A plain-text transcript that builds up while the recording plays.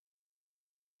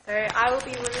So I will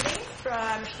be reading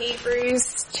from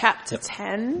Hebrews chapter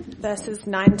 10, verses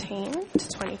 19 to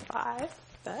 25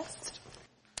 first.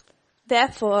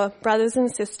 Therefore, brothers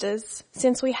and sisters,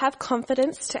 since we have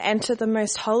confidence to enter the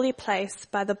most holy place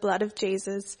by the blood of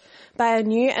Jesus, by a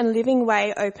new and living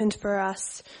way opened for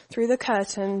us through the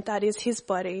curtain that is his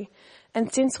body,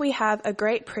 and since we have a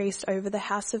great priest over the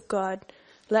house of God,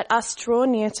 let us draw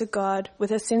near to God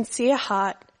with a sincere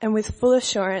heart and with full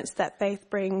assurance that faith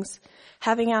brings,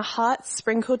 having our hearts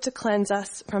sprinkled to cleanse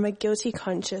us from a guilty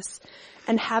conscience,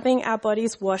 and having our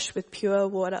bodies washed with pure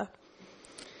water.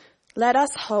 Let us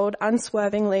hold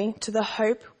unswervingly to the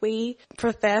hope we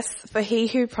profess, for he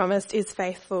who promised is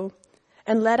faithful.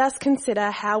 And let us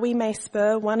consider how we may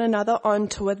spur one another on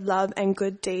toward love and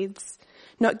good deeds,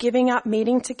 not giving up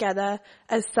meeting together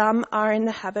as some are in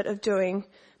the habit of doing,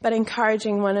 but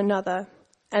encouraging one another,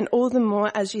 and all the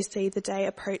more as you see the day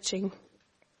approaching.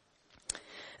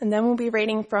 And then we'll be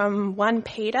reading from 1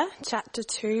 Peter chapter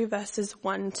 2 verses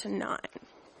 1 to 9.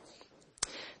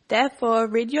 Therefore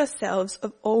rid yourselves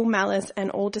of all malice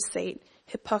and all deceit,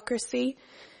 hypocrisy,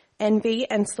 envy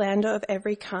and slander of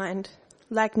every kind.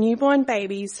 Like newborn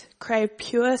babies, crave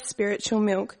pure spiritual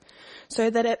milk, so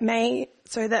that by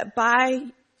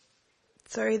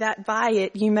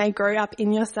it you may grow up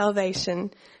in your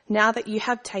salvation, now that you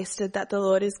have tasted that the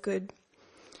Lord is good.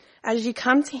 As you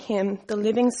come to him, the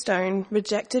living stone,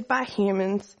 rejected by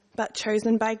humans, but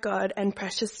chosen by God and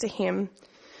precious to him,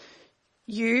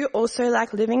 you also,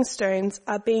 like living stones,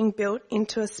 are being built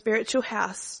into a spiritual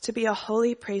house to be a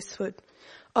holy priesthood,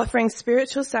 offering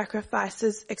spiritual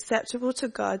sacrifices acceptable to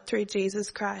God through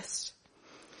Jesus Christ.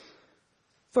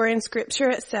 For in Scripture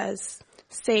it says,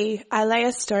 "See, I lay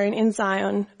a stone in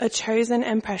Zion, a chosen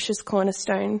and precious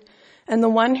cornerstone, and the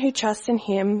one who trusts in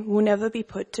him will never be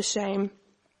put to shame."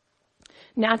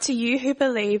 Now to you who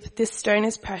believe, this stone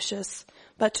is precious,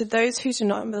 but to those who do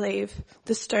not believe,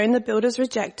 the stone the builders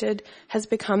rejected has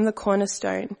become the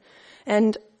cornerstone,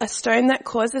 and a stone that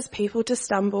causes people to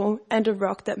stumble, and a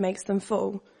rock that makes them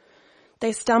fall.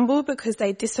 They stumble because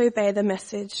they disobey the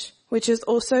message, which is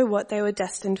also what they were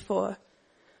destined for.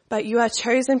 But you are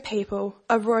chosen people,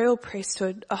 a royal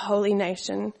priesthood, a holy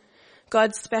nation,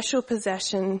 God's special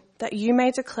possession, that you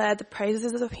may declare the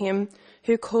praises of him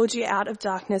who called you out of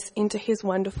darkness into his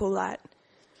wonderful light.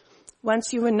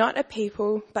 Once you were not a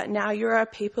people, but now you are a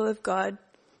people of God.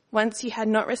 Once you had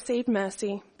not received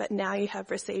mercy, but now you have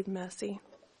received mercy.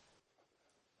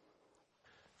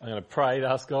 I'm going to pray to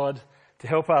ask God to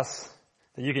help us,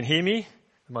 that you can hear me,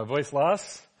 that my voice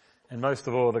lasts, and most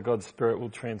of all, that God's Spirit will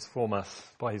transform us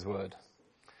by his word.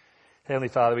 Heavenly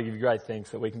Father, we give you great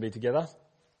thanks that we can be together.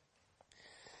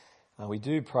 We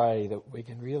do pray that we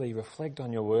can really reflect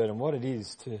on your word and what it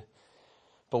is to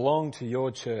belong to your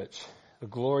church, the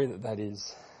glory that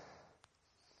is.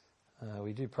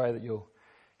 We do pray that you'll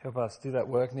help us do that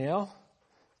work now,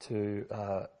 to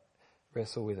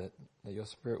wrestle with it, that your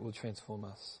Spirit will transform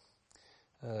us.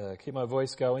 Keep my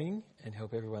voice going and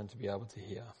help everyone to be able to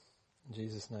hear. In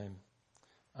Jesus' name,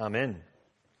 amen.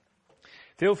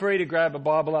 Feel free to grab a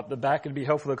Bible up the back. It'd be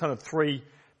helpful. There are kind of three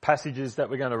passages that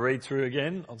we're going to read through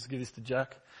again. I'll just give this to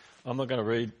Jack. I'm not going to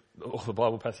read all the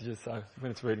Bible passages, so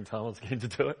when it's reading time, I'll just get him to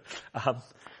do it.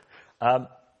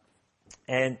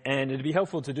 And it'd be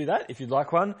helpful to do that if you'd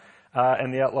like one.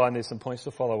 And the outline, there's some points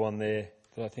to follow on there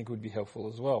that I think would be helpful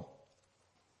as well.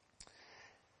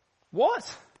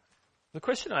 The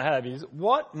question I have is,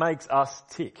 what makes us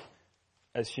tick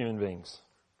as human beings?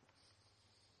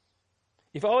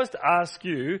 If I was to ask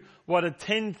you, what are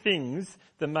 10 things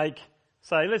that make,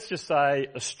 say, let's just say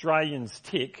Australians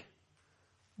tick,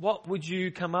 what would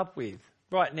you come up with?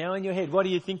 Right now in your head, what are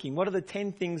you thinking? What are the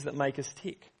 10 things that make us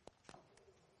tick?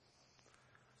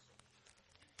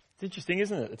 It's interesting,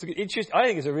 isn't it? I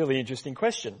think it's a really interesting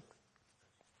question.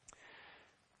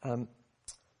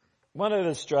 One of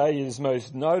Australia's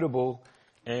most notable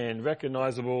and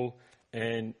recognisable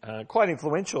and quite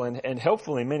influential and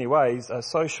helpful in many ways, a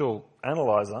social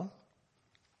analyser,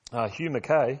 Hugh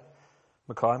Mackay,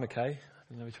 I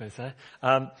don't know which way to say,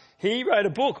 he wrote a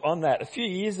book on that a few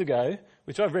years ago,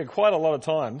 which I've read quite a lot of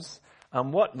times,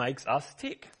 what makes us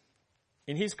tick.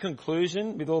 In his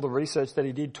conclusion, with all the research that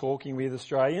he did talking with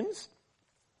Australians,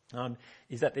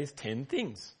 is that there's 10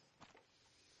 things.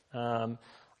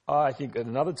 I think at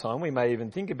another time we may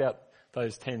even think about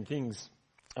those 10 things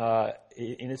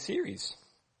in a series.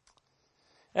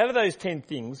 Out of those 10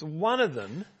 things, one of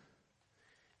them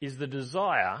is the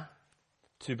desire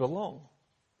to belong.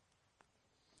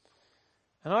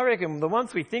 And I reckon that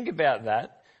once we think about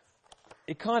that,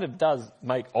 it kind of does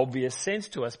make obvious sense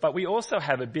to us, but we also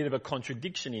have a bit of a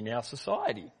contradiction in our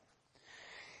society.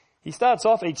 He starts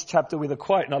off each chapter with a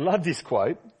quote, and I love this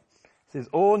quote. It says,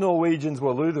 all Norwegians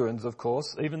were Lutherans, of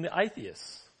course, even the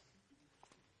atheists.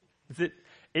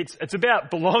 It's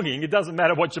about belonging. It doesn't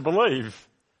matter what you believe.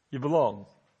 You belong.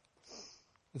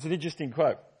 It's an interesting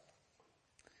quote.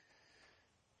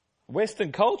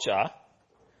 Western culture,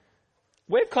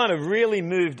 we've kind of really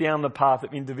moved down the path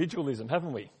of individualism,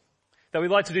 haven't we? That we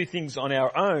like to do things on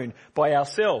our own, by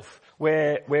ourselves,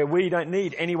 where we don't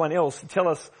need anyone else to tell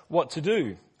us what to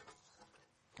do.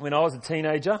 When I was a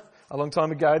teenager, a long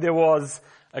time ago, there was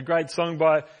a great song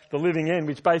by The Living End,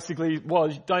 which basically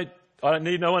was, I don't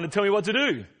need no one to tell me what to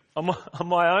do. On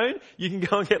my own, you can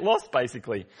go and get lost,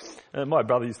 basically. My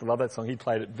brother used to love that song. He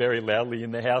played it very loudly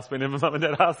in the house whenever Mum and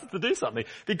Dad asked us to do something,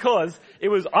 because it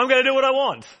was, I'm going to do what I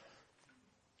want.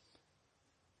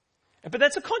 But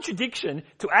that's a contradiction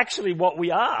to actually what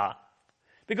we are.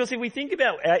 Because if we think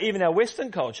about even our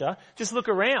Western culture, just look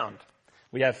around.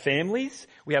 We have families,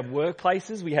 we have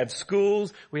workplaces, we have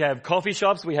schools, we have coffee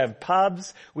shops, we have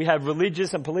pubs, we have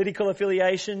religious and political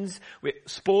affiliations,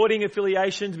 sporting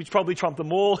affiliations, which probably trump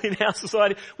them all in our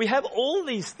society. We have all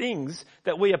these things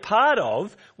that we are part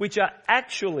of, which are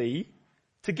actually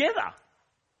together,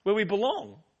 where we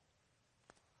belong.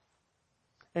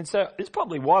 And so it's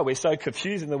probably why we're so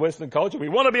confused in the Western culture. We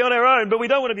want to be on our own, but we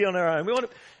don't want to be on our own.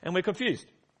 And we're confused.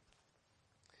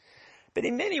 But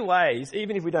in many ways,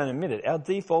 even if we don't admit it, our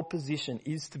default position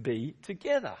is to be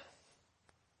together,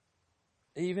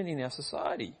 even in our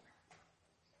society.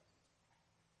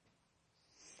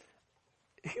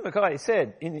 Hugh Mackay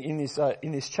said in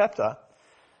this chapter,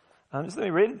 just let me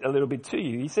read it a little bit to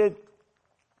you. He said,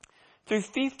 through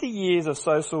 50 years of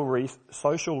social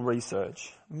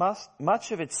research,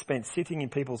 much of it spent sitting in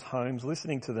people's homes,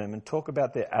 listening to them and talk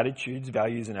about their attitudes,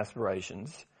 values and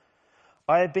aspirations,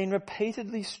 I have been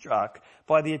repeatedly struck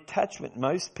by the attachment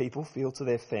most people feel to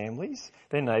their families,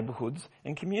 their neighbourhoods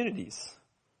and communities,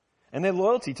 and their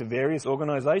loyalty to various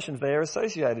organisations they are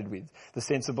associated with. The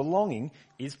sense of belonging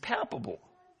is palpable,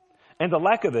 and the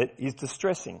lack of it is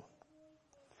distressing.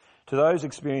 To those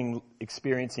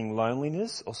experiencing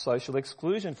loneliness or social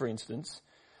exclusion, for instance,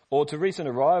 or to recent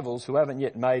arrivals who haven't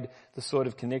yet made the sort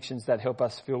of connections that help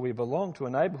us feel we belong to a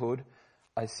neighbourhood,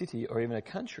 a city or even a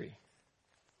country.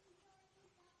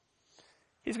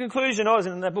 His conclusion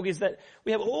in that book is that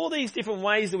we have all these different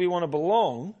ways that we want to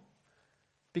belong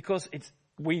because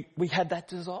we had that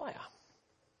desire.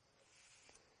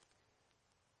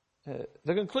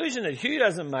 The conclusion that Hugh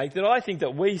doesn't make, that I think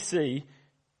that we see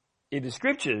in the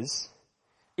scriptures,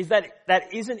 is that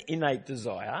is an innate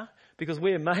desire because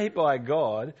we are made by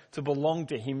God to belong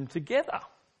to him together.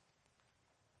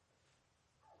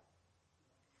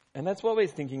 And that's what we're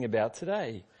thinking about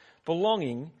today,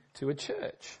 belonging to a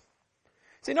church.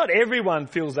 See, not everyone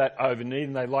feels that over need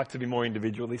and they like to be more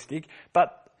individualistic,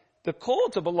 but the call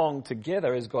to belong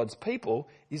together as God's people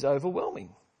is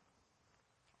overwhelming.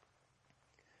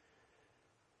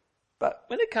 But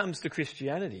when it comes to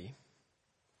Christianity,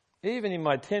 even in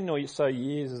my 10 or so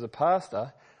years as a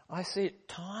pastor, I see it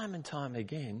time and time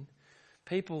again,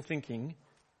 people thinking,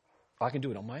 I can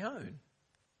do it on my own.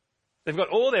 They've got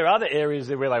all their other areas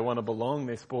there where they want to belong,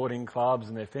 their sporting clubs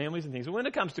and their families and things. But when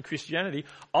it comes to Christianity,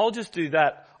 I'll just do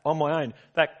that on my own.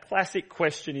 That classic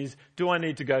question is, do I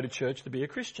need to go to church to be a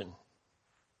Christian?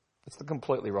 That's the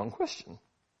completely wrong question.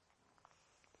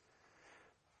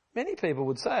 Many people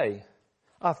would say,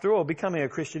 after all, becoming a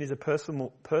Christian is a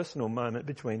personal moment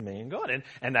between me and God.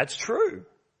 And that's true.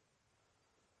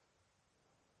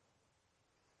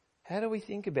 How do we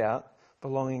think about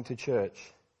belonging to church?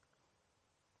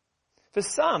 For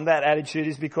some, that attitude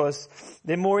is because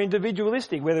they're more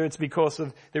individualistic, whether it's because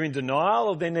of they're in denial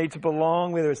of their need to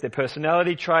belong, whether it's their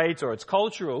personality traits or it's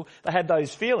cultural. They have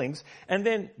those feelings. And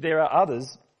then there are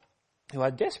others who are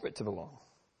desperate to belong.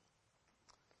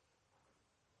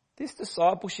 This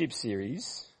discipleship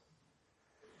series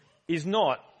is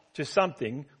not just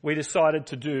something we decided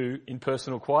to do in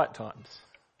personal quiet times.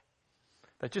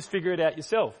 But just figure it out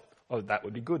yourself. Oh, that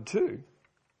would be good too.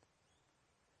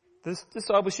 This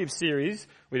discipleship series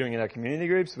we're doing in our community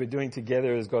groups, we're doing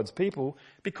together as God's people,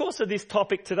 because of this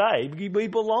topic today, we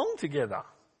belong together.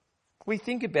 We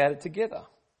think about it together.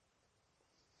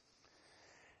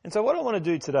 And so what I want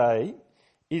to do today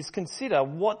is consider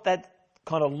what that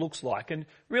kind of looks like. And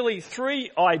really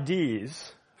 3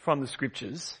 ideas from the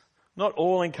scriptures, not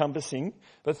all encompassing,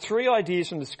 but 3 ideas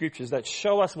from the scriptures that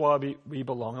show us why we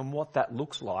belong and what that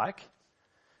looks like.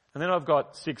 And then I've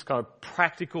got 6 kind of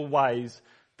practical ways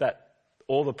that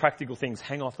all the practical things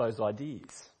hang off those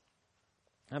ideas.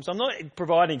 So I'm not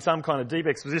providing some kind of deep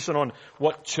exposition on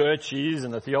what church is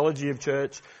and the theology of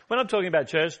church. When I'm talking about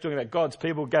church, I'm talking about God's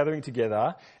people gathering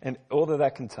together and all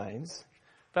that contains.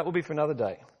 That will be for another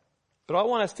day. But I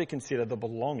want us to consider the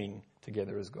belonging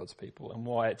together as God's people and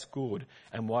why it's good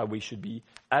and why we should be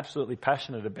absolutely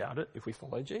passionate about it if we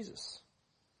follow Jesus.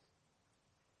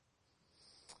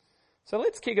 So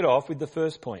let's kick it off with the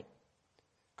first point.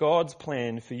 God's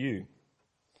plan for you.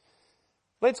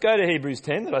 Let's go to Hebrews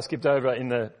 10 that I skipped over in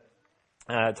the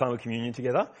time of communion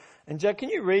together. And Jack, can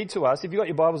you read to us, if you've got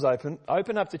your Bibles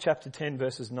open up to chapter 10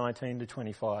 verses 19 to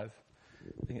 25.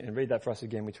 And read that for us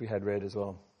again, which we had read as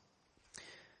well.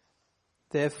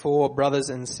 Therefore, brothers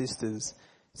and sisters,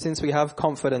 since we have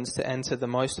confidence to enter the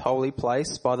most holy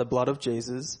place by the blood of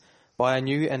Jesus, by a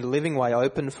new and living way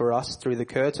opened for us through the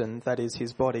curtain that is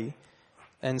his body,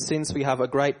 and since we have a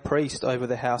great priest over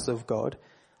the house of God,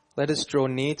 let us draw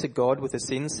near to God with a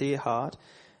sincere heart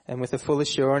and with the full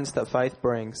assurance that faith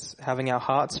brings, having our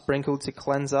hearts sprinkled to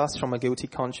cleanse us from a guilty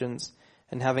conscience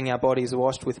and having our bodies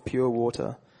washed with pure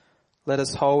water. Let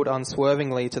us hold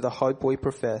unswervingly to the hope we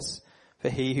profess, for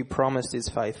he who promised is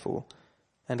faithful.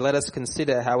 And let us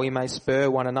consider how we may spur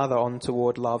one another on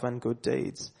toward love and good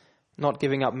deeds, not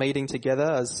giving up meeting together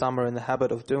as some are in the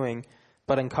habit of doing,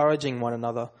 but encouraging one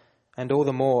another, and all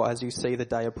the more as you see the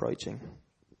day approaching.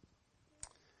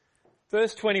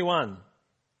 Verse 21.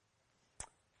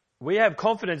 We have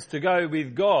confidence to go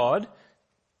with God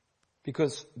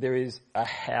because there is a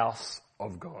house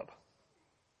of God.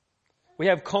 We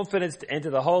have confidence to enter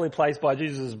the holy place by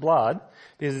Jesus' blood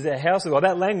because there's a house of God.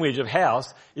 That language of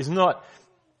house is not,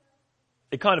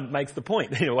 it kind of makes the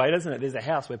point in a way, doesn't it? There's a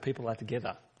house where people are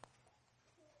together.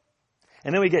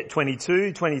 And then we get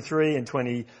 22, 23 and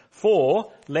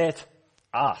 24, let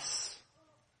us.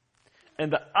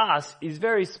 And the us is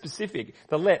very specific.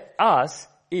 The let us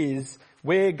is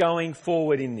we're going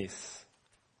forward in this.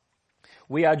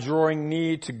 We are drawing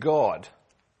near to God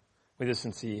with a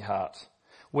sincere heart.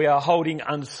 We are holding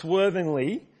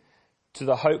unswervingly to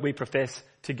the hope we profess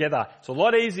together. It's a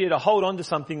lot easier to hold on to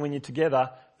something when you're together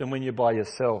than when you're by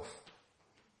yourself.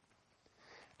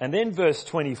 And then verse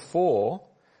 24,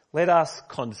 let us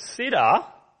consider.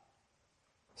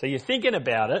 So you're thinking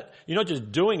about it, you're not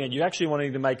just doing it, you're actually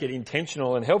wanting to make it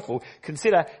intentional and helpful.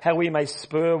 Consider how we may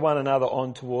spur one another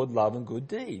on toward love and good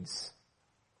deeds.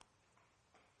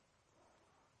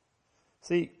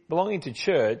 See, belonging to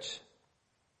church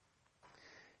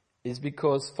is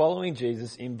because following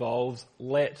Jesus involves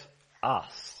let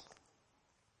us.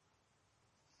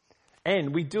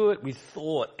 And we do it with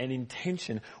thought and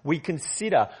intention. We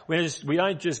consider, we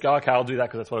don't just go, okay, I'll do that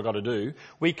because that's what I've got to do.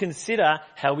 We consider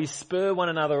how we spur one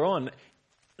another on.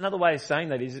 Another way of saying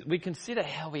that is we consider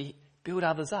how we build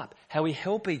others up, how we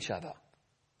help each other.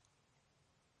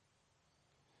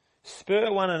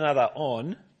 Spur one another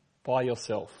on by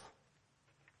yourself.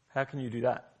 How can you do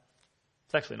that?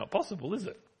 It's actually not possible, is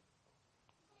it?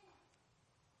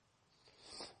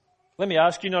 Let me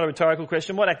ask you, not a rhetorical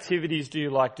question, what activities do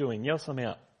you like doing? Yell some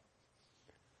out.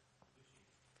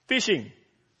 Fishing.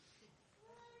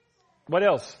 What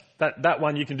else? That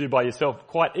one you can do by yourself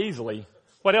quite easily.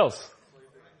 What else?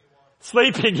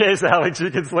 Sleeping, yes, Alex,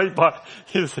 you can sleep by,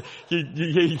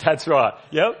 that's right.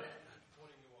 Yep.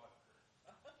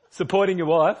 Supporting your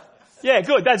wife. Yeah,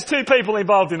 good. That's 2 people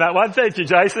involved in that one. Thank you,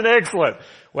 Jason. Excellent.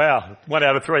 Wow. 1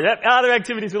 out of 3. Yep. Other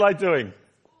activities we like doing?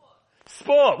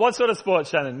 Sport. What sort of sport,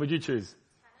 Shannon, would you choose?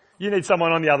 You need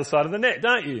someone on the other side of the net,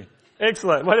 don't you?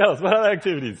 Excellent. What else? What other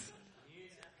activities?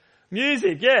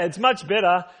 Music. Yeah, it's much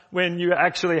better when you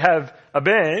actually have a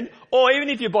band, or even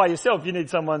if you're by yourself, you need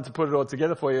someone to put it all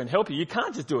together for you and help you. You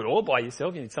can't just do it all by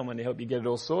yourself. You need someone to help you get it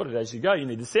all sorted as you go. You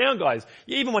need the sound guys.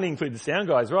 You even want to include the sound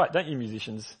guys, right? Don't you,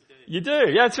 musicians? You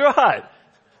do. That's right.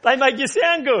 They make you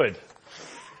sound good.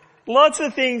 Lots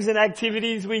of things and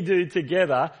activities we do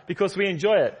together because we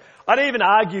enjoy it. I'd even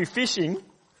argue fishing,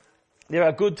 there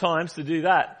are good times to do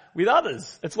that with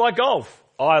others. It's like golf.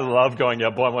 I love going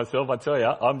out by myself, I tell you.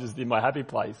 I'm just in my happy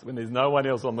place when there's no one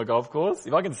else on the golf course.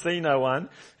 If I can see no one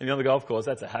and you're on the golf course,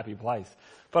 that's a happy place.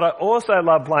 But I also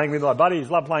love playing with my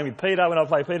buddies, love playing with Peter when I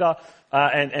play Peter,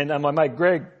 and my mate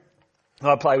Greg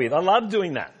I play with. I love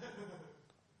doing that.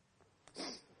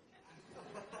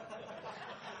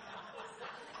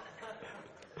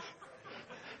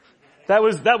 That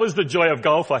was the joy of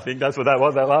golf, I think. That's what that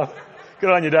was, that laugh.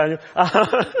 Good on you, Daniel.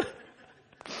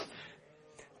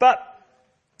 But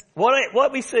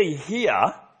what we see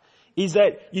here is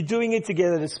that you're doing it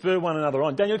together to spur one another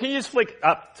on. Daniel, can you just flick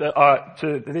up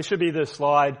to there should be the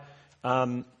slide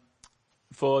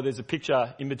there's a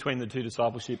picture in between the 2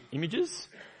 discipleship images,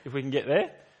 if we can get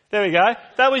there. There we go.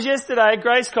 That was yesterday at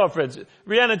Grace Conference.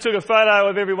 Rhiannon took a photo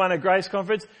of everyone at Grace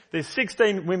Conference. There's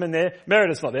 16 women there.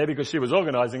 Meredith's not there because she was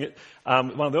organising it,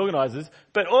 one of the organisers.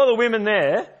 But all the women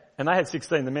there, and they had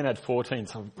 16, the men had 14.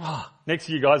 So, next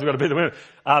year, guys, we've got to be the women.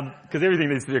 Because everything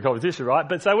needs to be a competition, right?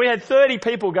 But so we had 30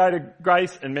 people go to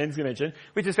Grace and Men's Convention,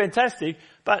 which is fantastic.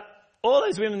 But all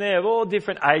those women there of all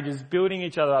different ages, building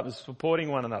each other up and supporting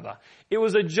one another. It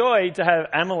was a joy to have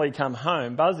Emily come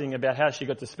home buzzing about how she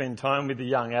got to spend time with the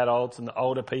young adults and the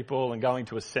older people and going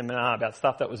to a seminar about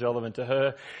stuff that was relevant to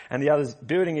her, and the others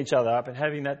building each other up and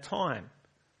having that time.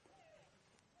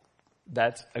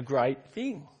 That's a great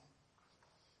thing.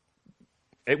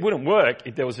 It wouldn't work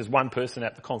if there was just one person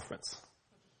at the conference.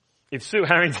 If Sue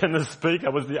Harrington, the speaker,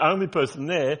 was the only person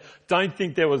there, don't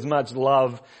think there was much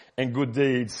love and good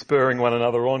deeds spurring one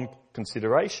another on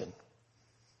consideration.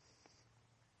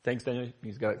 Thanks, Daniel.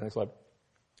 You can go next slide.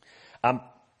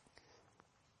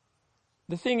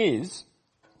 The thing is,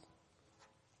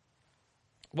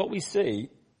 what we see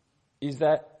is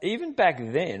that even back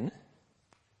then,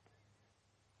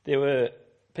 there were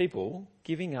people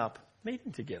giving up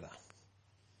meeting together.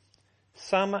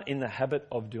 Some are in the habit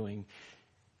of doing.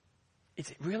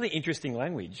 It's really interesting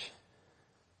language.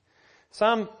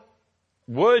 Some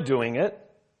were doing it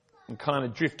and kind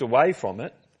of drift away from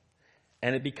it,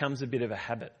 and it becomes a bit of a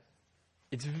habit.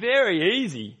 It's very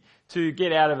easy to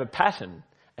get out of a pattern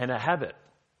and a habit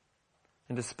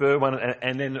and to spur one,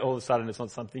 and then all of a sudden it's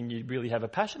not something you really have a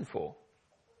passion for.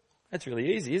 That's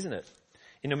really easy, isn't it?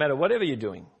 No matter whatever you're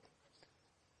doing.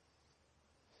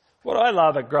 What I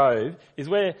love at Grove is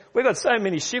we've got so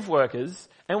many shift workers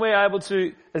and we're able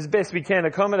to, as best we can,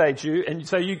 accommodate you. And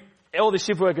so all the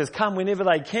shift workers come whenever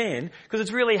they can, because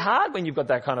it's really hard when you've got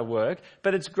that kind of work.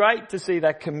 But it's great to see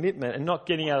that commitment and not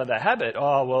getting out of the habit.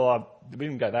 Oh, well, we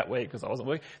didn't go that week because I wasn't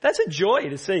working. That's a joy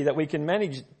to see that we can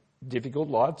manage difficult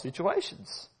life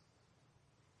situations.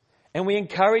 And we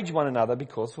encourage one another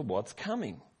because of what's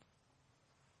coming.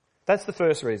 That's the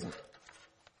first reason.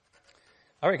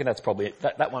 I reckon that's probably it.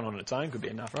 That one on its own could be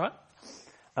enough, right?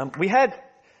 Did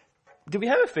we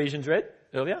have Ephesians read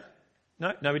earlier?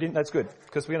 No, we didn't. That's good,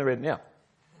 because we're going to read it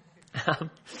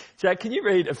now. Jack, can you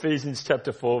read Ephesians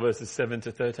chapter 4, verses 7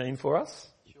 to 13 for us?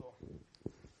 Sure.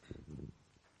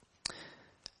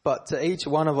 But to each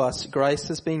one of us, grace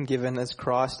has been given as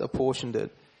Christ apportioned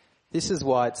it. This is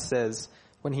why it says,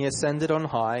 when he ascended on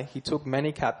high, he took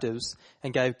many captives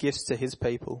and gave gifts to his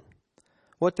people.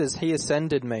 What does he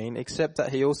ascended mean, except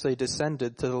that he also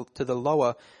descended to the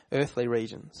lower earthly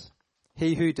regions?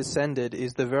 He who descended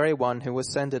is the very one who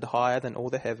ascended higher than all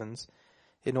the heavens,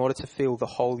 in order to fill the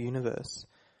whole universe.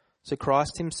 So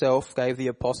Christ himself gave the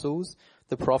apostles,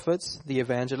 the prophets, the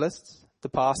evangelists, the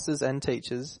pastors and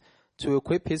teachers to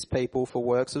equip his people for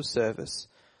works of service,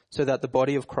 so that the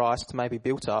body of Christ may be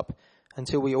built up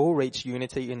until we all reach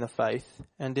unity in the faith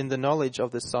and in the knowledge of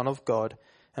the Son of God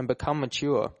and become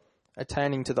mature,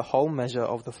 attaining to the whole measure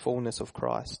of the fullness of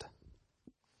Christ.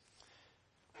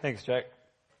 Thanks, Jack.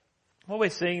 What we're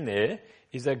seeing there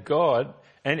is that God,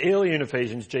 and early in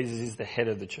Ephesians, Jesus is the head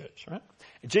of the church, right?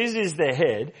 Jesus is their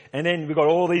head, and then we've got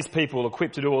all these people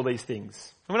equipped to do all these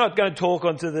things. And we're not going to talk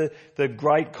onto the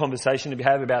great conversation that we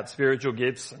have about spiritual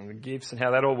gifts and the gifts and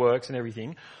how that all works and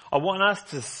everything. I want us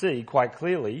to see quite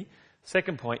clearly,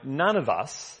 second point, none of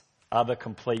us are the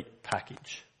complete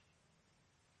package.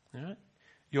 All right?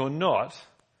 You're not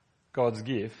God's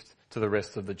gift to the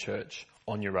rest of the church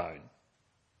on your own.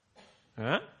 All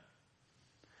right?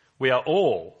 We are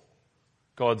all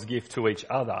God's gift to each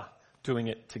other, doing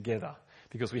it together,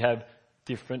 because we have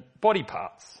different body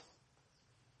parts.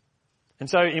 And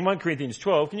so in 1 Corinthians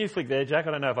 12, can you flick there, Jack?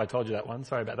 I don't know if I told you that one.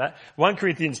 Sorry about that. 1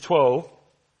 Corinthians 12,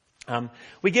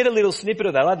 we get a little snippet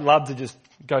of that. I'd love to just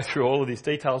go through all of these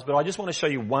details, but I just want to show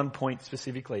you one point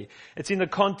specifically. It's in the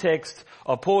context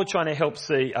of Paul trying to help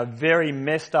see a very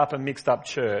messed up and mixed up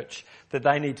church, that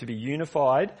they need to be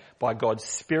unified by God's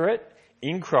Spirit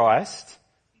in Christ.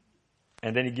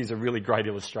 And then he gives a really great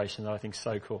illustration that I think is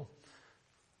so cool.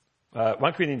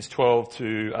 1 Corinthians 12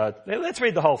 to, let's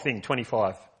read the whole thing,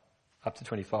 25, up to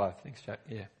 25. Thanks, Jack.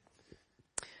 Yeah.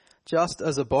 Just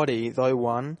as a body, though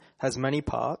one, has many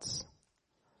parts,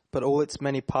 but all its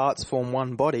many parts form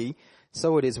one body,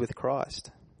 so it is with Christ.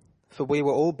 For we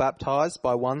were all baptized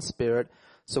by one Spirit,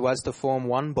 so as to form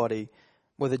one body,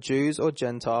 whether Jews or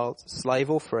Gentiles,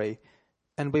 slave or free,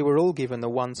 and we were all given the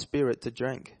one Spirit to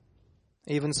drink.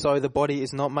 Even so, the body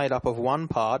is not made up of one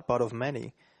part, but of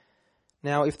many.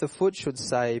 Now, if the foot should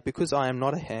say, because I am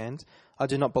not a hand, I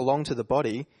do not belong to the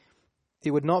body,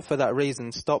 it would not for that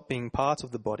reason stop being part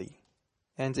of the body.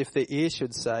 And if the ear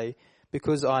should say,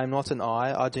 because I am not an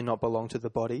eye, I do not belong to the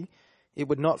body, it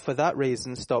would not for that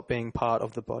reason stop being part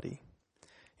of the body.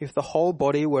 If the whole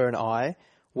body were an eye,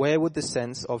 where would the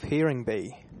sense of hearing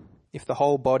be? If the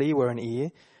whole body were an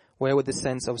ear, where would the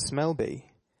sense of smell be?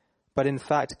 But in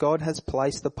fact, God has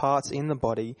placed the parts in the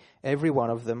body, every one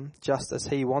of them, just as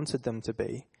he wanted them to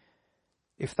be.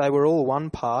 If they were all one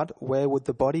part, where would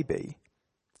the body be?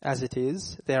 As it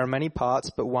is, there are many parts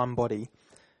but one body.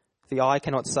 The eye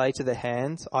cannot say to the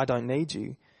hand, I don't need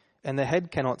you, and the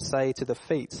head cannot say to the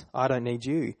feet, I don't need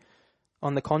you.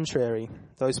 On the contrary,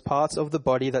 those parts of the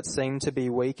body that seem to be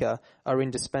weaker are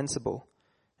indispensable,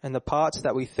 and the parts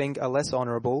that we think are less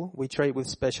honourable we treat with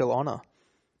special honour,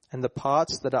 and the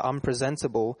parts that are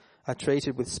unpresentable are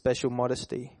treated with special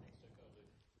modesty.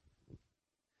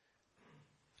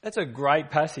 That's a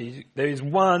great passage. There is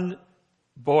one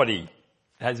body.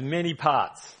 It has many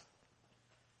parts.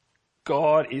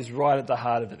 God is right at the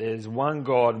heart of it. There is one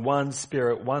God, one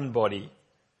Spirit, one body.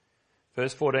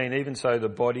 Verse 14, even so the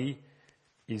body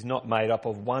is not made up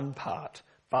of one part,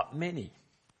 but many.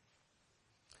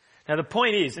 Now the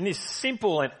point is, in this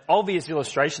simple and obvious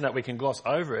illustration that we can gloss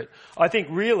over it, I think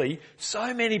really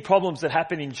so many problems that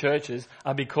happen in churches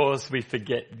are because we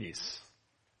forget this.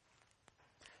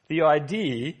 The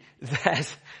idea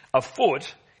that a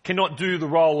foot cannot do the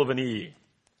role of an ear.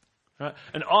 Right?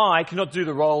 An eye cannot do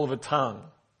the role of a tongue.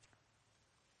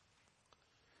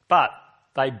 But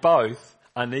they both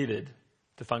are needed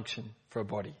to function for a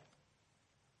body.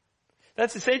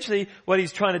 That's essentially what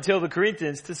he's trying to tell the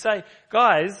Corinthians, to say,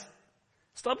 guys,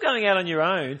 stop going out on your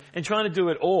own and trying to do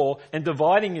it all and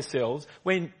dividing yourselves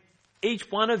when each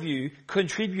one of you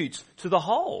contributes to the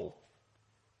whole.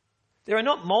 There are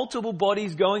not multiple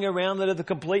bodies going around that are the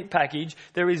complete package.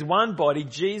 There is one body,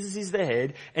 Jesus is the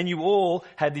head, and you all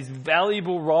have this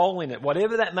valuable role in it,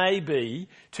 whatever that may be,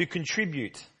 to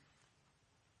contribute.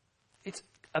 It's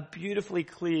a beautifully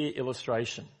clear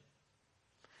illustration.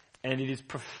 And it is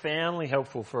profoundly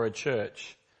helpful for a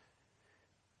church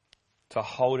to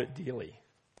hold it dearly.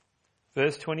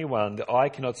 Verse 21, the eye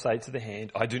cannot say to the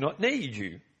hand, I do not need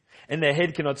you. And the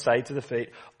head cannot say to the feet,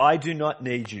 I do not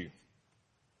need you.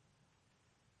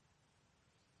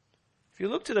 If you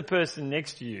look to the person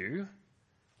next to you,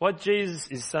 what Jesus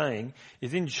is saying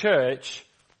is, in church,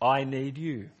 I need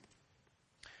you.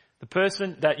 The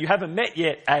person that you haven't met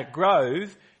yet at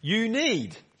Grove, you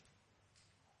need.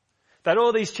 That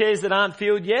all these chairs that aren't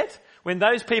filled yet, when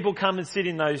those people come and sit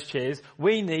in those chairs,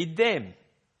 we need them.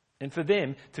 And for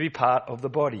them to be part of the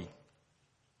body.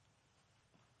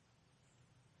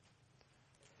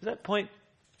 Does that point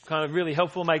kind of really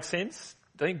helpful, make sense?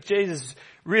 I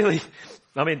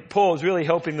think Paul's really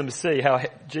helping them see how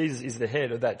Jesus is the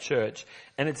head of that church.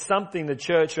 And it's something the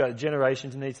church throughout the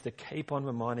generations needs to keep on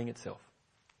reminding itself.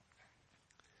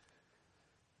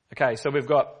 Okay, so we've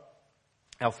got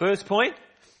our first point.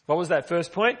 What was that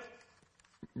first point?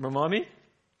 Remind me.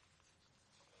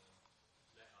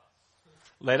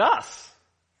 Let us.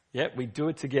 Yep, we do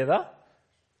it together.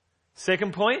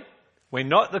 Second point, we're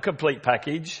not the complete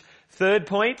package. Third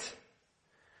point,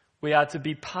 we are to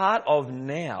be part of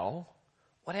now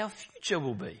what our future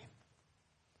will be.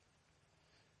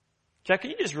 Jack,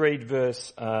 can you just read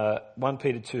verse 1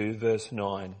 Peter 2, verse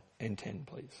 9 and 10,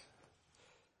 please?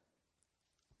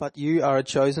 But you are a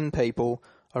chosen people,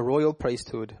 a royal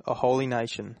priesthood, a holy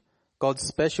nation, God's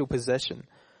special possession,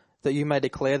 that you may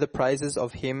declare the praises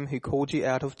of him who called you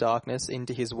out of darkness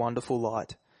into his wonderful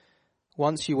light.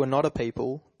 Once you were not a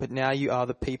people, but now you are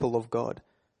the people of God.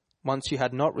 Once you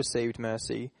had not received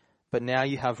mercy, but now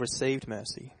you have received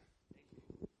mercy.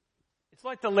 It's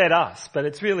like the let us, but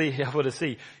it's really helpful to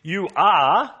see. You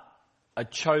are a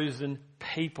chosen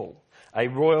people, a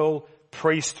royal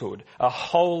priesthood, a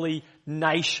holy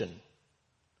nation.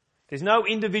 There's no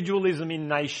individualism in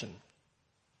nation.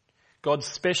 God's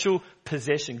special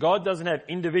possession. God doesn't have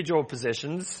individual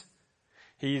possessions.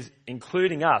 He's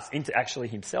including us into actually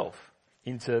himself,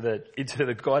 into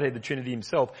the Godhead, the Trinity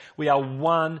himself. We are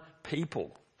one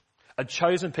people, a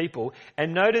chosen people.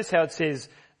 And notice how it says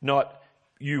not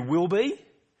you will be,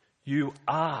 you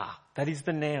are. That is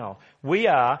the now. We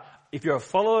are, if you're a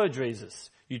follower of Jesus,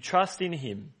 you trust in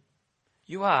him,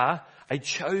 you are a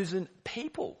chosen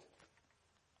people.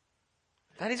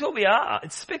 That is what we are.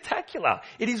 It's spectacular.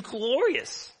 It is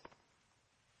glorious.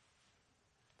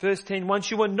 Verse 10,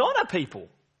 once you were not a people.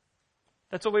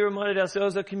 That's what we reminded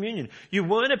ourselves at communion. You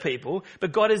weren't a people,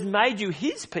 but God has made you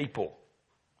his people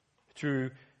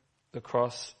through the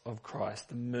cross of Christ,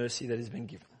 the mercy that has been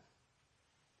given.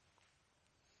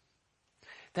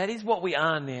 That is what we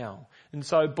are now. And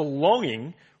so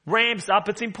belonging ramps up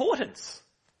its importance,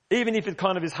 even if it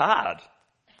kind of is hard.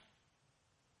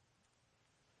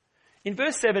 In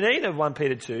verse 17 of 1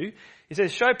 Peter 2, it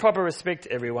says, show proper respect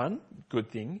to everyone,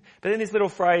 good thing. But then this little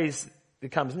phrase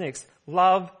that comes next,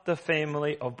 love the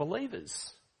family of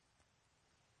believers.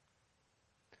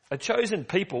 A chosen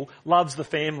people loves the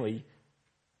family.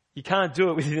 You can't do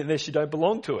it with it unless you don't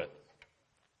belong to it.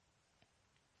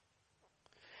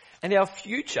 And our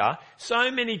future,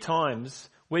 so many times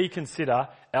we consider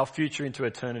our future into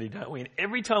eternity, don't we? And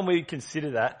every time we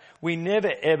consider that, we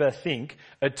never ever think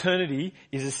eternity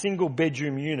is a single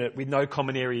bedroom unit with no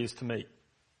common areas to meet,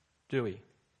 do we?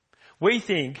 We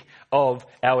think of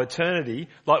our eternity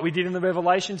like we did in the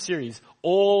Revelation series.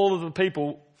 All of the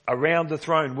people around the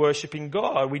throne worshipping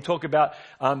God. We talk about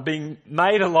being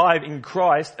made alive in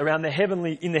Christ in the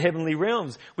heavenly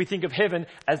realms. We think of heaven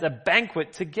as a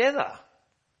banquet together.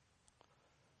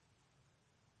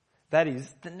 That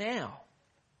is the now.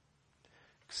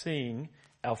 Seeing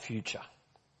our future.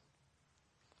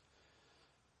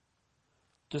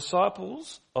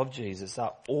 Disciples of Jesus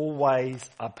are always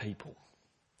a people.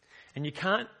 And you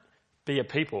can't be a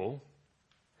people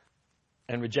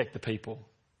and reject the people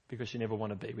because you never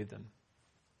want to be with them.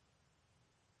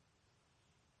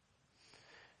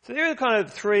 So there are kind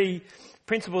of three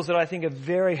principles that I think are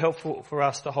very helpful for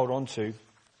us to hold on to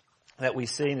that we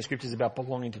see in the scriptures about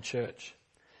belonging to church.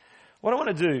 What I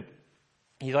want to do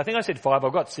is, I think I said 5,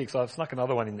 I've got 6, I've snuck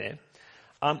another one in there.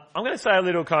 I'm going to say a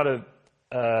little kind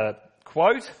of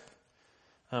quote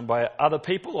by other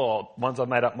people or ones I've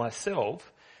made up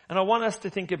myself, and I want us to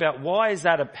think about why is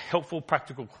that a helpful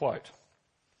practical quote.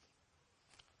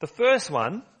 The first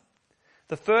one,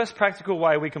 the first practical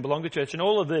way we can belong to church, and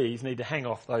all of these need to hang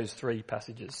off those 3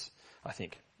 passages, I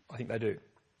think. I think they do.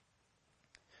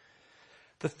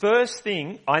 The first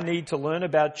thing I need to learn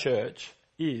about church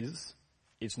is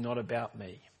it's not about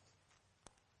me.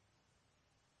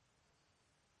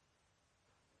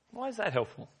 Why is that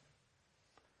helpful?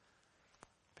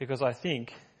 Because I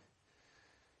think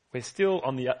we're still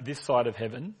on this side of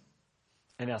heaven,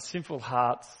 and our sinful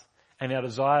hearts and our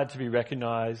desire to be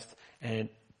recognised, and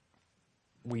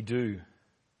we do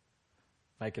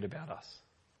make it about us.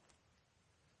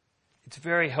 It's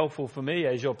very helpful for me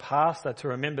as your pastor to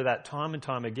remember that time and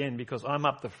time again, because I'm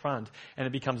up the front and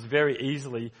it becomes very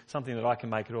easily something that I can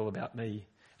make it all about me.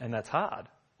 And that's hard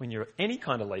when you're any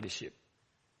kind of leadership.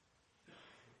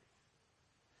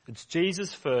 It's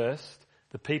Jesus first,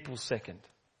 the people second.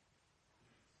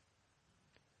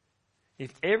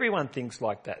 If everyone thinks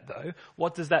like that though,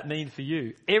 what does that mean for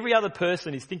you? Every other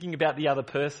person is thinking about the other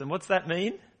person. What's that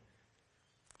mean?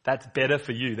 That's better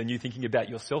for you than you thinking about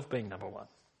yourself being number one.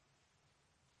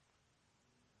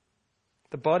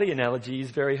 The body analogy is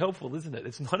very helpful, isn't it?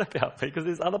 It's not about me because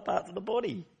there's other parts of the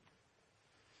body.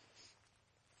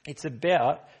 It's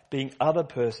about being other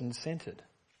person centered.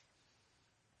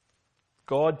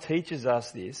 God teaches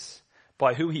us this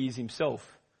by who he is himself.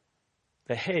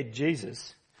 The head,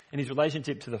 Jesus, and his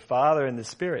relationship to the Father and the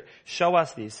Spirit show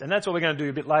us this. And that's what we're going to do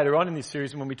a bit later on in this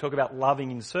series when we talk about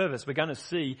loving in service. We're going to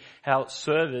see how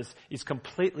service is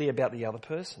completely about the other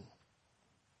person.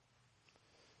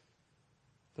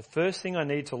 The first thing I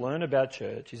need to learn about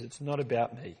church is it's not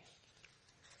about me.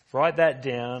 Write that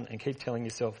down and keep telling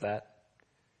yourself that,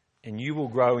 and you will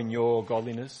grow in your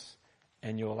godliness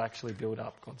and you'll actually build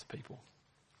up God's people.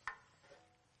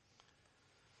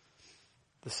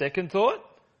 The second thought,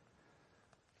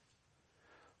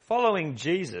 following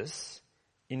Jesus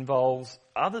involves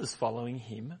others following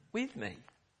him with me.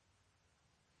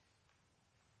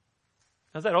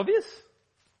 Is that obvious?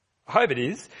 I hope it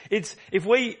is. It's if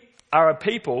we are a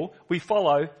people, we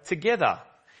follow together.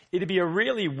 It'd be a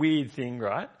really weird thing,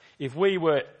 right? If we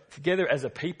were together as a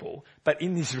people, but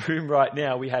in this room right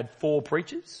now we had 4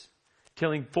 preachers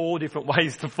telling 4 different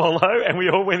ways to follow, and we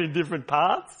all went in different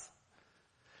paths.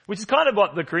 Which is kind of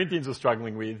what the Corinthians were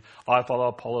struggling with. I follow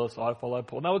Apollos, I follow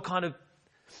Paul. They were kind of...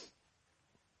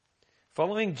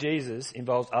 Following Jesus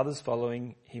involves others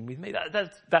following him with me.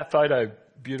 That photo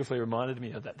beautifully reminded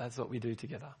me of that. That's what we do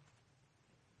together.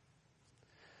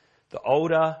 The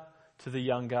older to the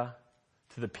younger,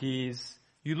 to the peers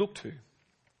you look to.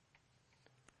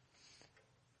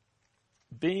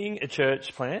 Being a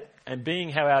church plant and being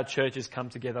how our churches come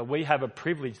together, we have a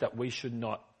privilege that we should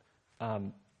not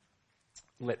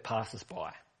let pass us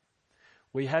by.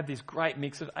 We have this great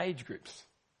mix of age groups.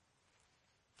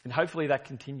 And hopefully that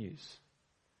continues.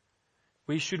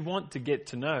 We should want to get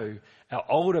to know our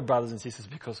older brothers and sisters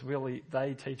because really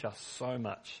they teach us so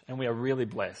much. And we are really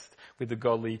blessed with the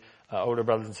godly older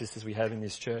brothers and sisters we have in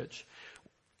this church.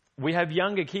 We have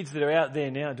younger kids that are out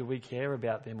there now. Do we care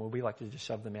about them, or we like to just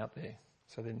shove them out there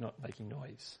so they're not making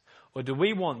noise? Or do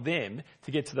we want them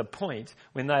to get to the point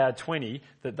when they are 20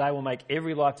 that they will make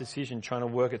every life decision trying to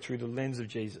work it through the lens of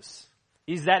Jesus?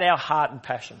 Is that our heart and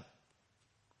passion?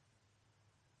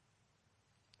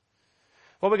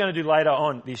 What we're going to do later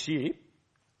on this year,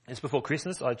 it's before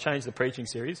Christmas, I changed the preaching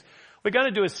series. We're going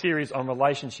to do a series on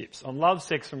relationships, on love,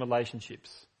 sex and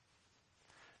relationships.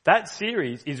 That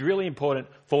series is really important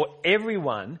for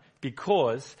everyone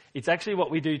because it's actually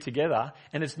what we do together,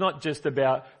 and it's not just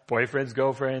about boyfriends,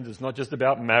 girlfriends, it's not just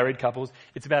about married couples,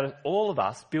 it's about all of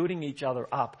us building each other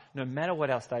up no matter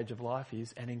what our stage of life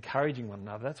is and encouraging one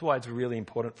another. That's why it's really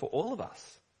important for all of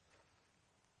us.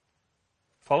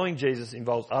 Following Jesus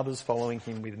involves others following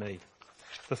him with me.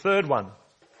 The third one.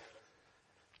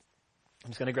 I'm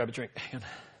just going to grab a drink. Hang on.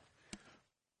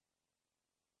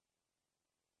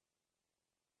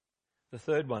 The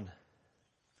third one.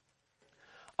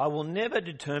 I will never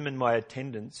determine my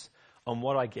attendance on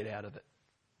what I get out of it.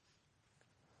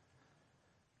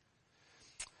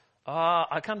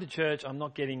 I come to church, I'm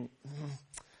not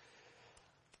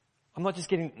just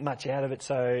getting much out of it,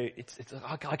 so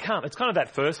I can't. It's kind of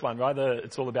that first one, right?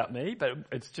 It's all about me, but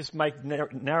it's just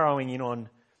narrowing in on,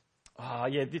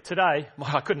 today,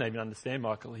 I couldn't even understand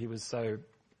Michael. He was so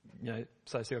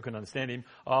sick I couldn't understand him.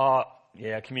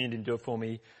 Communion didn't do it for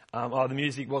me. The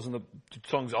music wasn't the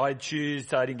songs I choose,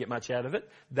 so I didn't get much out of it.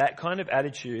 That kind of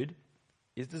attitude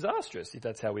is disastrous if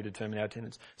that's how we determine our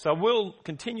attendance. So we'll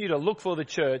continue to look for the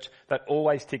church that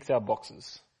always ticks our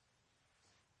boxes.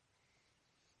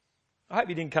 I hope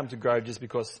you didn't come to Grove just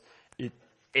because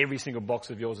every single box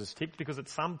of yours is ticked, because at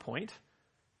some point,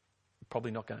 you're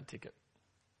probably not going to tick it.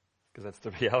 Because that's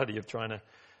the reality of trying to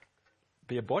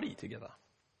be a body together.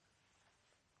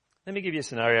 Let me give you a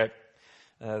scenario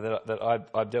that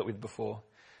I've dealt with before.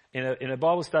 In a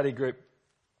Bible study group,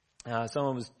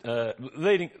 someone was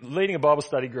leading a Bible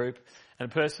study group, and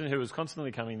a person who was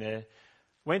constantly coming there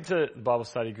went to the Bible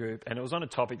study group, and it was on a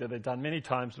topic that they'd done many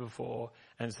times before,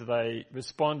 and so they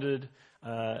responded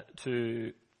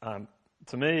to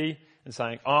me and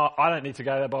saying, I don't need to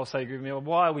go to that Bible study group anymore.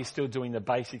 Why are we still doing the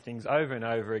basic things over and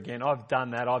over again? I've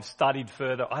done that. I've studied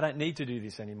further. I don't need to do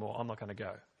this anymore. I'm not going to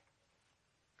go.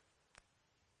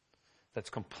 That's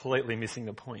completely missing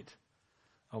the point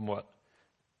on what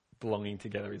belonging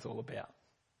together is all about.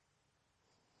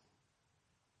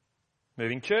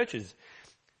 Moving churches.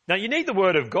 Now, you need the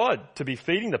Word of God to be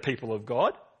feeding the people of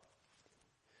God.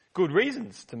 Good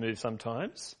reasons to move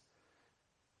sometimes.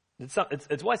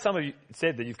 It's why some of you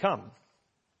said that you've come.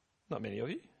 Not many of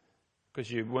you.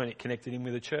 Because you weren't connected in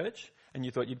with a church and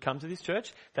you thought you'd come to this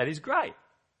church. That is great.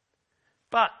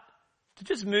 But to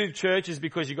just move churches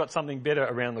because you've got something better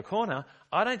around the corner,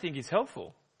 I don't think is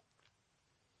helpful.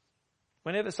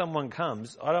 Whenever someone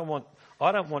comes, I don't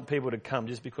want people to come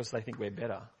just because they think we're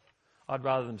better. I'd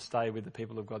rather them stay with the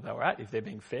people of God they were at if they're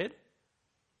being fed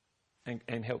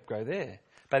and help grow there.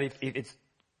 But if it's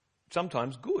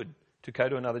sometimes good to go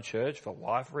to another church for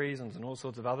life reasons and all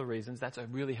sorts of other reasons, that's a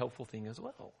really helpful thing as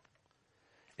well.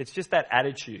 It's just that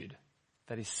attitude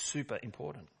that is super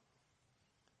important.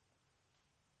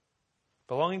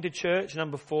 Belonging to church,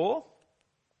 number 4,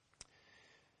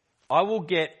 I will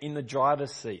get in the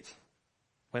driver's seat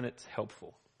when it's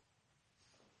helpful.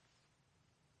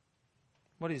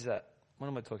 What is that? What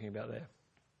am I talking about there?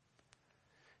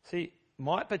 See,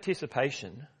 my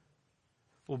participation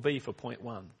will be for point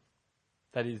 1.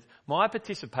 That is, my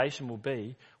participation will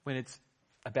be when it's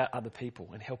about other people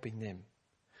and helping them.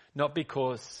 Not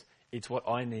because it's what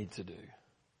I need to do.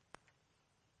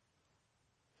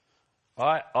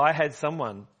 I had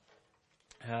someone,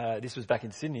 this was back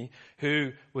in Sydney,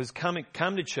 who was come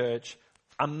to church,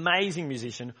 amazing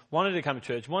musician, wanted to come to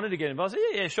church, wanted to get involved. I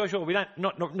said, yeah, sure. We don't,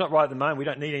 not right at the moment. We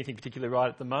don't need anything particularly right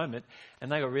at the moment.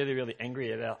 And they got really, really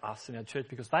angry at us in our church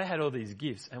because they had all these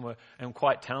gifts and were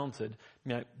quite talented,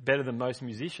 better than most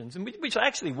musicians, and which they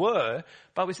actually were.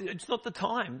 But we said, it's not the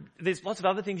time. There's lots of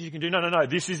other things you can do. No.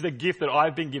 This is the gift that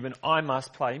I've been given. I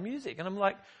must play music. And I'm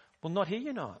like, well, not here.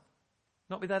 You're not.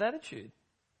 Not with that attitude.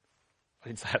 I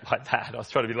didn't say it like that. I was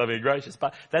trying to be loving and gracious,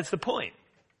 but that's the point.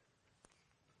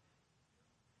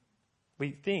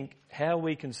 We think how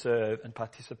we can serve and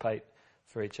participate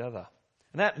for each other.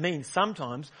 And that means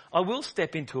sometimes I will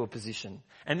step into a position.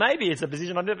 And maybe it's a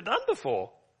position I've never done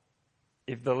before.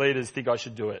 If the leaders think I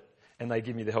should do it and they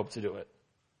give me the help to do it.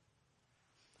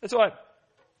 That's why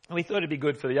we thought it'd be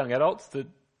good for the young adults to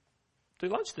do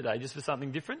lunch today, just for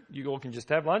something different. You all can just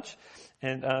have lunch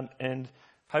and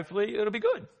hopefully it'll be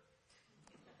good.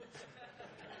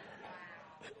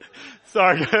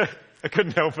 Sorry, I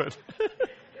couldn't help it.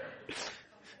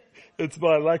 It's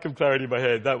my lack of clarity in my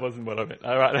head. That wasn't what I meant.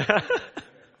 All right.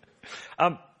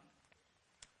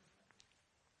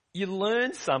 You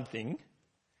learn something,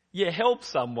 you help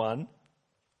someone,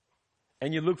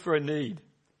 and you look for a need.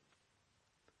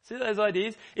 See those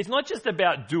ideas? It's not just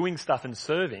about doing stuff and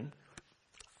serving.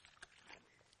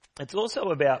 It's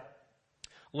also about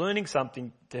learning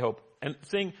something to help and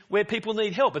seeing where people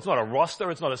need help. It's not a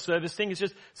roster, it's not a service thing, it's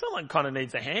just someone kind of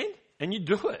needs a hand and you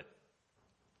do it.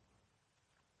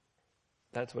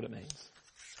 That's what it means.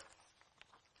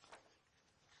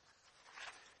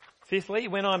 Fifthly,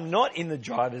 when I'm not in the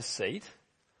driver's seat,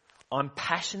 I'm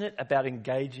passionate about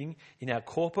engaging in our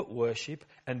corporate worship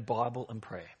and Bible and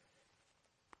prayer.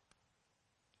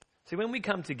 See, when we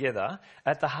come together,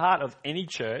 at the heart of any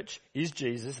church is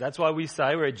Jesus. That's why we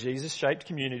say we're a Jesus-shaped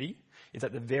community. It's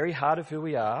at the very heart of who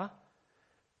we are.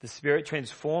 The Spirit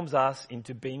transforms us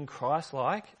into being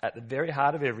Christ-like at the very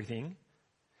heart of everything.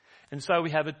 And so we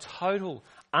have a total,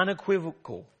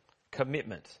 unequivocal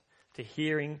commitment to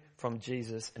hearing from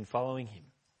Jesus and following him.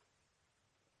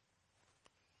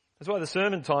 That's why the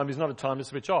sermon time is not a time to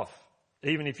switch off,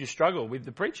 even if you struggle with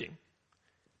the preaching,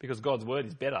 because God's word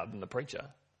is better than the preacher.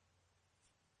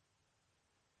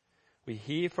 We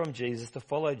hear from Jesus to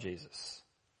follow Jesus.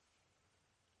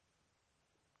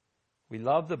 We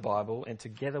love the Bible, and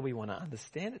together we want to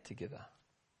understand it together.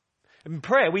 In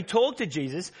prayer, we talk to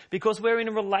Jesus because we're in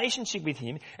a relationship with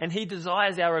him and he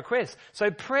desires our requests. So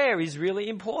prayer is really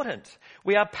important.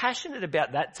 We are passionate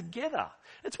about that together.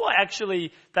 That's why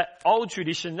actually that old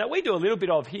tradition that we do a little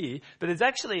bit of here, but there's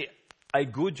actually a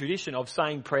good tradition of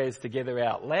saying prayers together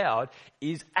out loud,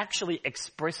 is actually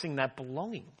expressing that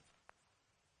belonging.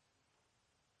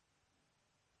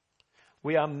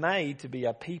 We are made to be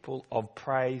a people of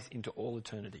praise into all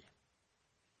eternity.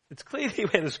 It's clearly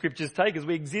where the scriptures take us.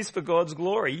 We exist for God's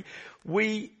glory.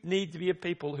 We need to be a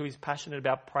people who is passionate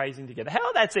about praising together.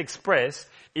 How that's expressed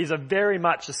is very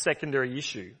much a secondary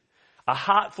issue. A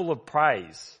heart full of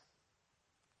praise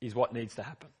is what needs to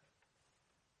happen.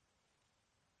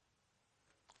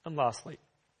 And lastly,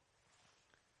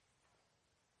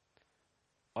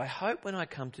 I hope when I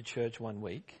come to church one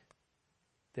week,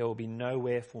 there will be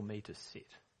nowhere for me to sit.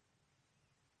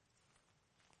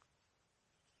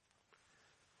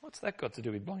 What's that got to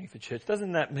do with belonging for church?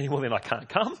 Doesn't that mean, well, then I can't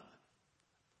come?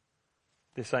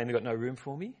 They're saying they've got no room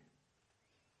for me.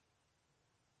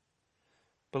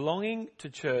 Belonging to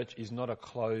church is not a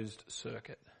closed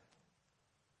circuit.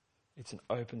 It's an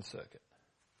open circuit.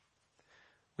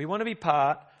 We want to be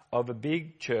part of a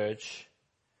big church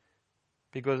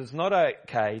because it's not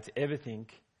okay to ever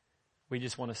think we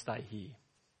just want to stay here.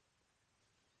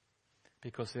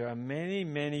 Because there are many,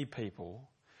 many people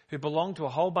who belong to a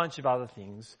whole bunch of other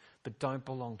things but don't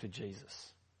belong to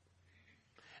Jesus.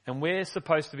 And we're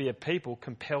supposed to be a people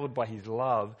compelled by his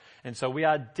love. And so we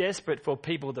are desperate for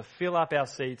people to fill up our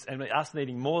seats, and us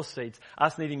needing more seats,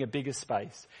 us needing a bigger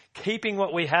space. Keeping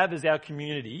what we have as our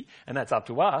community, and that's up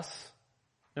to us,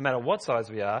 no matter what size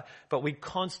we are, but we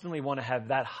constantly want to have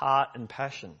that heart and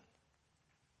passion.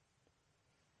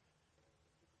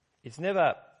 It's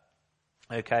never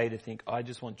okay to think, I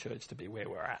just want church to be where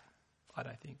we're at. I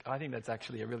don't think. I think that's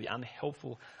actually a really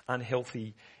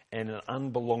unhealthy and an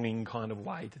unbelonging kind of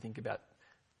way to think about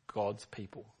God's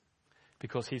people.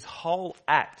 Because his whole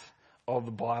act of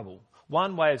the Bible,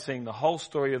 one way of seeing the whole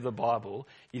story of the Bible,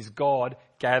 is God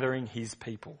gathering his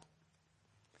people.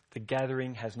 The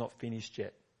gathering has not finished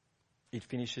yet. It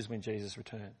finishes when Jesus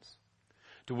returns.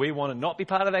 Do we want to not be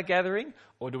part of that gathering,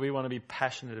 or do we want to be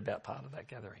passionate about part of that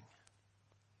gathering?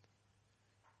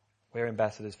 We're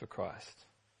ambassadors for Christ.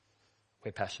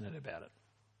 We're passionate about it.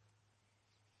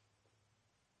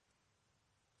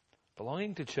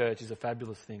 Belonging to church is a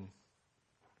fabulous thing.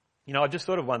 You know, I just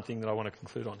thought of one thing that I want to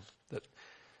conclude on. That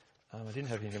I didn't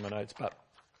have anything in my notes, but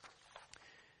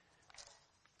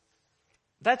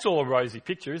that's all a rosy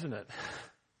picture, isn't it?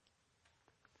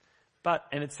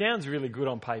 And it sounds really good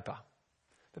on paper.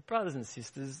 But brothers and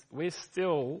sisters, we're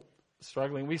still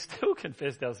struggling. We still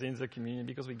confess our sins of communion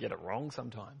because we get it wrong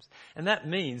sometimes. And that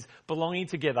means belonging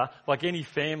together, like any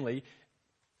family,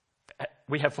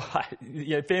 we have fights.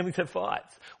 Families have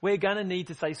fights. We're going to need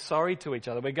to say sorry to each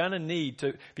other. We're going to need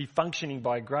to be functioning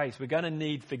by grace. We're going to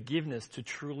need forgiveness to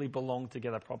truly belong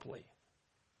together properly.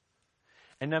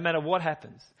 And no matter what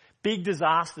happens, big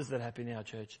disasters that happen in our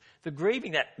church, the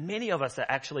grieving that many of us are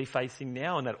actually facing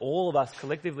now and that all of us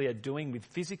collectively are doing with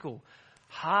physical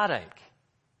heartache,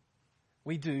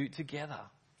 we do together.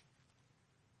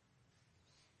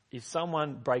 If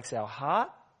someone breaks our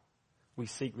heart, we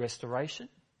seek restoration.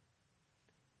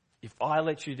 If I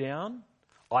let you down,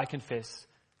 I confess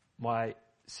my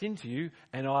sin to you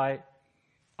and I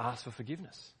ask for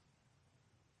forgiveness.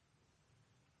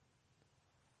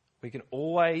 We can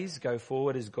always go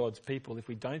forward as God's people if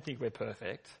we don't think we're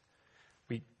perfect.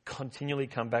 We continually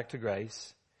come back to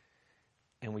grace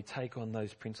and we take on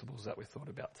those principles that we thought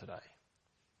about today.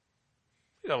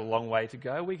 We've got a long way to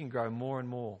go. We can grow more and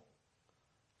more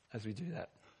as we do that.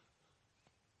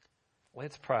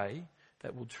 Let's pray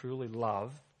that we'll truly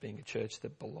love being a church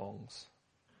that belongs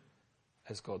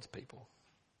as God's people.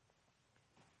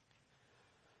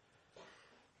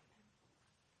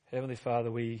 Heavenly Father,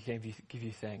 we give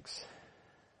you thanks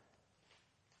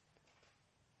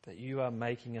that you are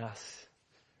making us,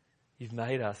 you've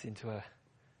made us into a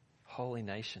holy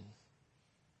nation,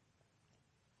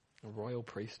 a royal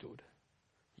priesthood,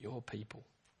 your people.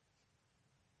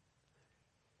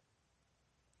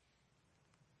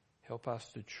 Help us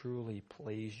to truly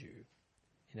please you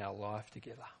in our life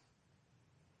together.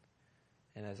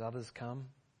 And as others come,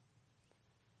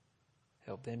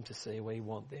 help them to see we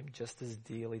want them just as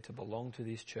dearly to belong to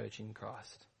this church in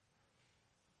Christ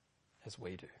as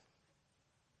we do.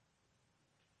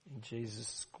 In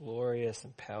Jesus' glorious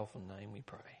and powerful name we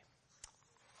pray.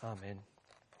 Amen.